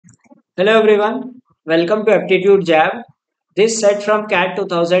Hello everyone, welcome to Aptitude Jab. This set from CAT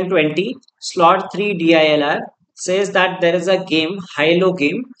 2020, slot 3 DILR says that there is a game, high-low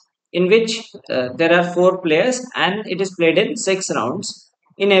game, in which there are 4 players and it is played in 6 rounds.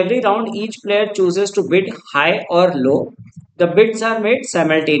 In every round, each player chooses to bid high or low. The bids are made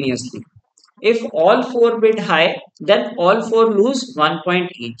simultaneously. If all 4 bid high, then all 4 lose 1 point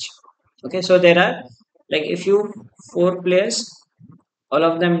each. Okay, so there are like if you 4 players all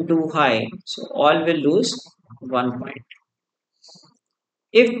of them too high, so all will lose 1 point.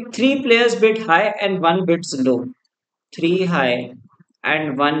 If 3 players bid high and one bids low, 3 high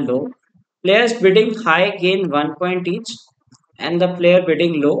and one low, players bidding high gain 1 point each, and the player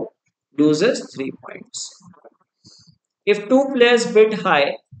bidding low loses 3 points. If 2 players bid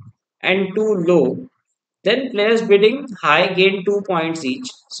high and two low, then players bidding high gain 2 points each.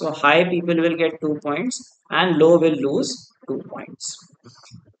 So high people will get 2 points and low will lose 2 points.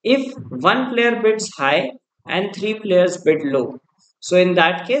 If one player bids high and 3 players bid low, so in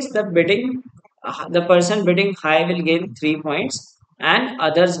that case the person bidding high will gain 3 points and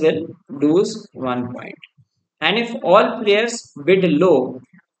others will lose 1 point. And if all players bid low,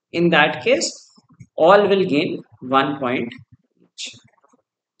 in that case all will gain 1 point each.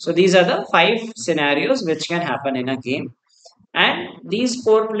 So these are the 5 scenarios which can happen in a game. And these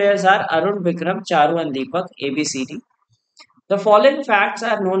 4 players are Arun, Vikram, Charu, and Deepak, ABCD. The following facts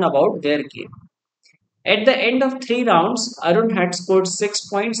are known about their game. At the end of 3 rounds, Arun had scored 6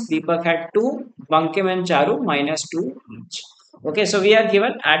 points, Deepak had two, Bankim and Charu minus two each. Okay, so we are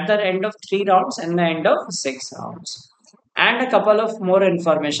given at the end of 3 rounds and the end of 6 rounds. And a couple of more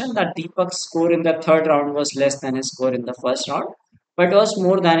information that Deepak's score in the third round was less than his score in the first round, but was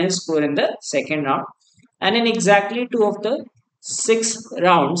more than his score in the second round. And in exactly 2 of the 6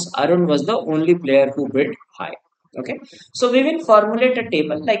 rounds, Arun was the only player who bid high. Okay, so we will formulate a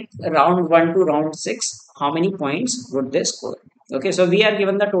table like round 1 to round 6. How many points would they score? Okay, so we are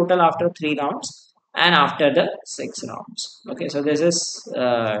given the total after 3 rounds and after the 6 rounds. Okay, so this is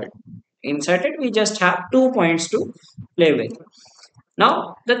inserted. We just have 2 points to play with.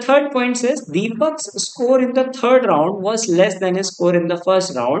 Now, the third point says Deepak's score in the third round was less than his score in the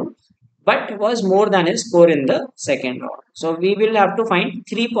first round, but was more than his score in the second round. So we will have to find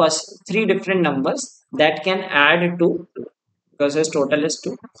three different numbers that can add to 2 because his total is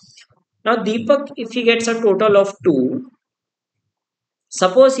 2. Now, Deepak, if he gets a total of 2,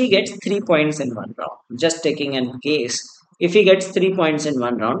 suppose he gets 3 points in one round, just taking a case. If he gets 3 points in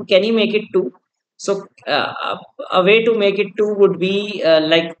one round, can he make it two? So a way to make it two would be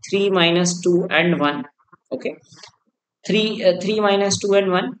like 3 minus 2 and 1. Okay, 3 minus 2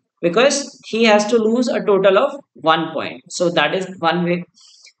 and 1 because he has to lose a total of 1 point. So that is one way.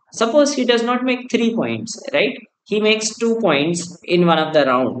 Suppose he does not make 3 points, right? He makes 2 points in one of the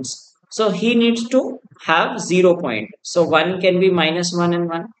rounds. So he needs to have 0 point. So 1 can be minus 1 and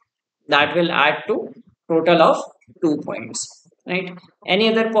 1. That will add to total of 2 points. Right? Any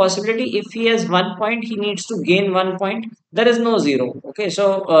other possibility? If he has 1 point, he needs to gain 1 point. There is no zero. Okay,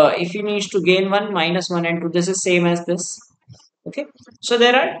 so if he needs to gain one, minus 1 and 2, this is same as this. Okay, so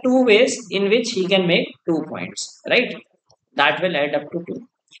there are two ways in which he can make 2 points, right? That will add up to 2.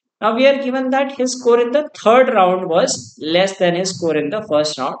 Now we are given that his score in the third round was less than his score in the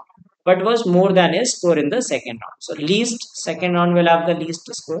first round, but was more than his score in the second round. So least second round will have the least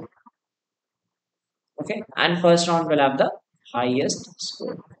score, okay, and first round will have the highest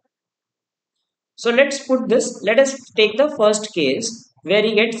score. So let's put this. Let us take the first case where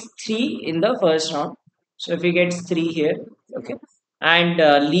he gets 3 in the first round. So if he gets 3 here, okay, and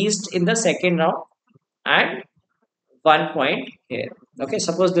least in the second round, and 1 point here. Okay,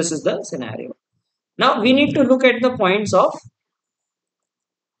 suppose this is the scenario. Now we need to look at the points of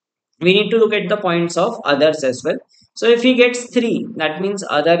others as well. So if he gets 3, that means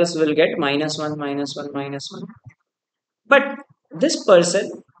others will get minus 1, minus 1, minus 1. But this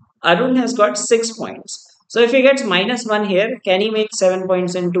person, Arun, has got 6 points. So if he gets minus 1 here, can he make 7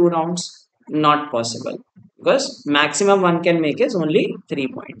 points in 2 rounds? Not possible. Because maximum one can make is only 3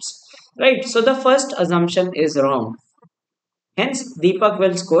 points. Right? So the first assumption is wrong. Hence, Deepak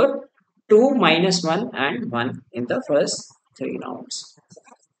will score 2, minus 1 and 1 in the first 3 rounds.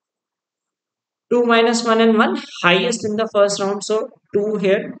 2 minus 1 and 1, highest in the first round. So 2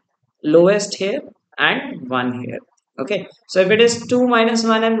 here, lowest here, and 1 here. Okay. So if it is 2 minus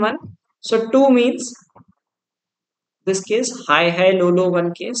 1 and 1, so 2 means this case high, high, low, low,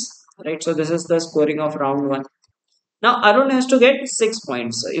 1 case. Right. So this is the scoring of round 1. Now Arun has to get 6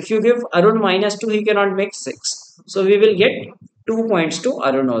 points. So if you give Arun minus 2, he cannot make 6. So we will get 2 points to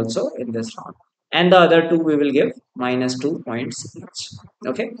Arun also in this round. and the other two we will give minus 2 points each.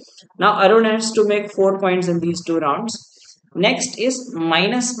 Okay. Now Arun has to make 4 points in these two rounds. Next is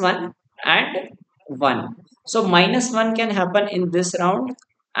minus 1 and 1. So minus 1 can happen in this round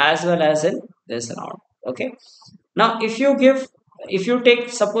as well as in this round. Okay. Now if you take,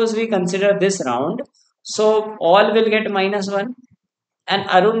 suppose we consider this round, so all will get minus 1 and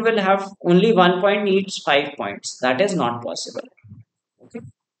Arun will have only 1 point, needs 5 points. That is not possible. Okay.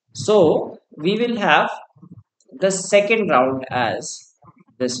 So we will have the second round as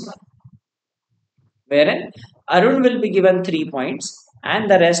this one, wherein Arun will be given 3 points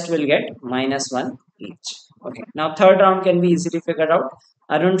and the rest will get minus 1 each. Okay. Now third round can be easily figured out.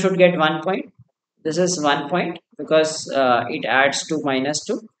 Arun should get 1 point. This is 1 point because it adds to minus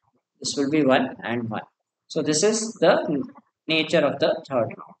 2. This will be 1 and 1. So this is the nature of the third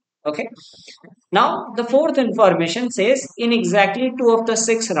round. Okay. Now the fourth information says in exactly two of the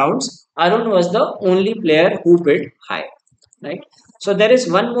 6 rounds, Arun was the only player who bid high. Right. So there is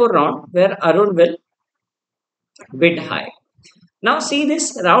one more round where Arun will bid high. Now see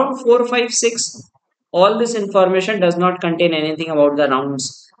this round 4, 5, 6. All this information does not contain anything about the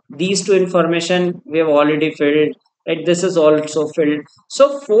rounds. These two information we have already filled. Right. This is also filled.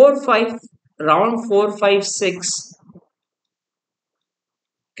 So 4, 5, round 4, 5, 6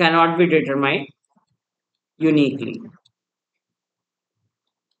 cannot be determined uniquely.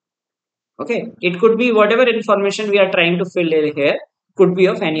 Okay, it could be whatever information we are trying to fill in here could be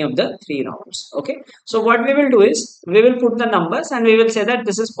of any of the 3 rounds. Okay, so what we will do is we will put the numbers and we will say that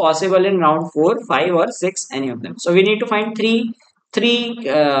this is possible in round 4, 5 or 6, any of them. So we need to find three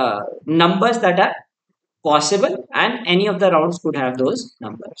numbers that are possible and any of the rounds could have those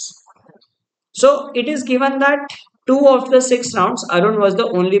numbers. So it is given that 2 of the 6 rounds Arun was the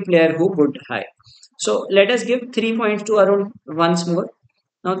only player who bid high. So let us give 3 points to Arun once more.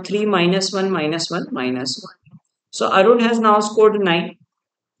 Now 3 minus 1 minus 1 minus 1. So Arun has now scored 9,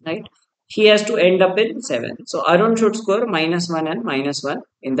 right? He has to end up in 7. So Arun should score minus 1 and minus 1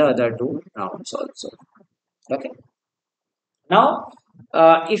 in the other 2 rounds also. Okay. Now,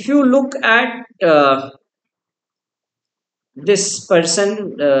 if you look at this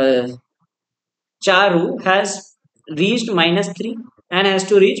person, Charu has reached minus 3 and has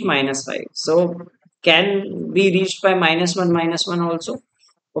to reach minus 5. So can be reached by minus 1 also.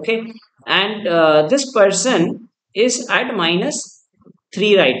 Okay. And this person is at minus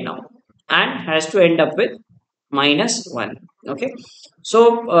 3 right now and has to end up with minus 1. Okay.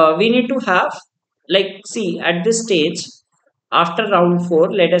 So we need to have, like, see at this stage after round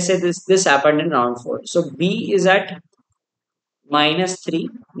 4, let us say this happened in round 4. So B is at minus 3,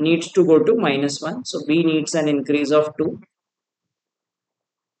 needs to go to minus 1. So B needs an increase of 2.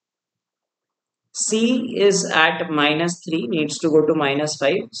 C is at minus 3, needs to go to minus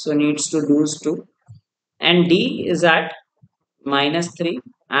 5. So needs to lose 2. And D is at minus 3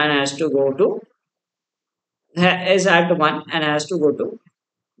 and has to go to, is at 1 and has to go to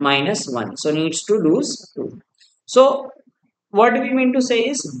minus 1. So needs to lose 2. So what we mean to say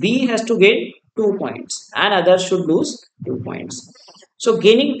is B has to gain 2 points and others should lose 2 points. So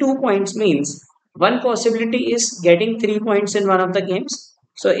gaining 2 points means one possibility is getting 3 points in one of the games.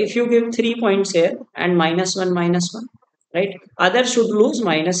 So if you give 3 points here and minus 1 minus 1, right, others should lose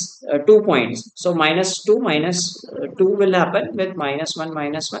minus 2 points. So minus 2 minus 2 will happen with minus 1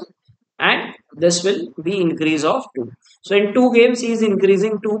 minus 1 and this will be increase of 2. So in 2 games he is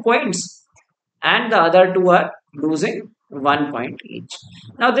increasing 2 points and the other 2 are losing 1 point each.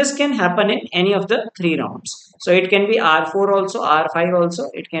 Now this can happen in any of the 3 rounds. So it can be R4 also, R5 also,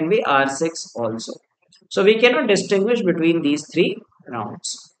 it can be R6 also. So we cannot distinguish between these 3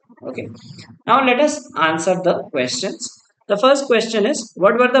 rounds. Okay. Now let us answer the questions. The first question is,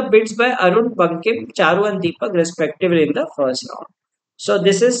 what were the bids by Arun, Bankim, Charu and Deepak respectively in the first round? So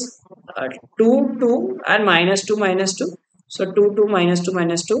this is 2, 2 and minus 2 minus 2. So 2, 2 minus 2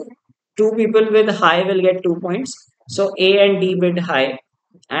 minus 2. 2 people with high will get 2 points. So A and D bid high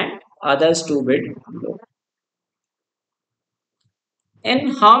and others 2 bid low.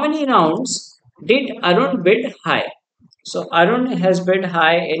 In how many rounds did Arun bid high? So Arun has bid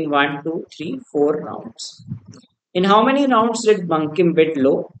high in 1, 2, 3, 4 rounds. In how many rounds did Bankim bid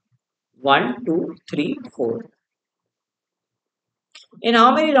low? 1, 2, 3, 4. In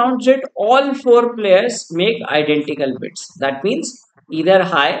how many rounds did all 4 players make identical bids? That means either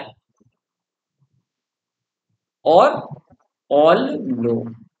high or all low.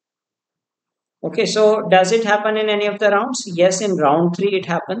 Okay, so does it happen in any of the rounds? Yes, in round 3 it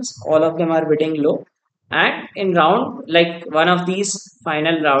happens. All of them are bidding low. And in round, like one of these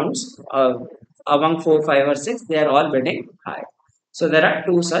final rounds, among 4, 5 or 6, they are all bidding high. So there are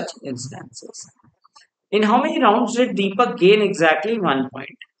two such instances. In how many rounds did Deepak gain exactly 1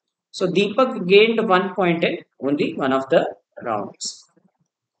 point? So Deepak gained 1 point in only one of the rounds.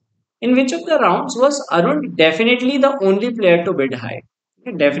 In which of the rounds was Arun definitely the only player to bid high?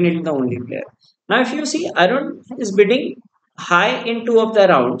 Okay, definitely the only player. Now, if you see, Arun is bidding high in two of the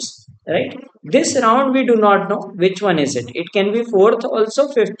rounds, right? This round we do not know which one is it. It can be fourth also,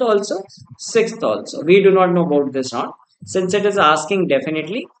 fifth also, sixth also. We do not know about this round since it is asking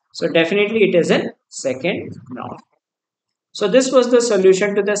definitely. So definitely it is in second round. So this was the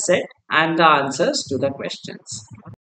solution to the set and the answers to the questions.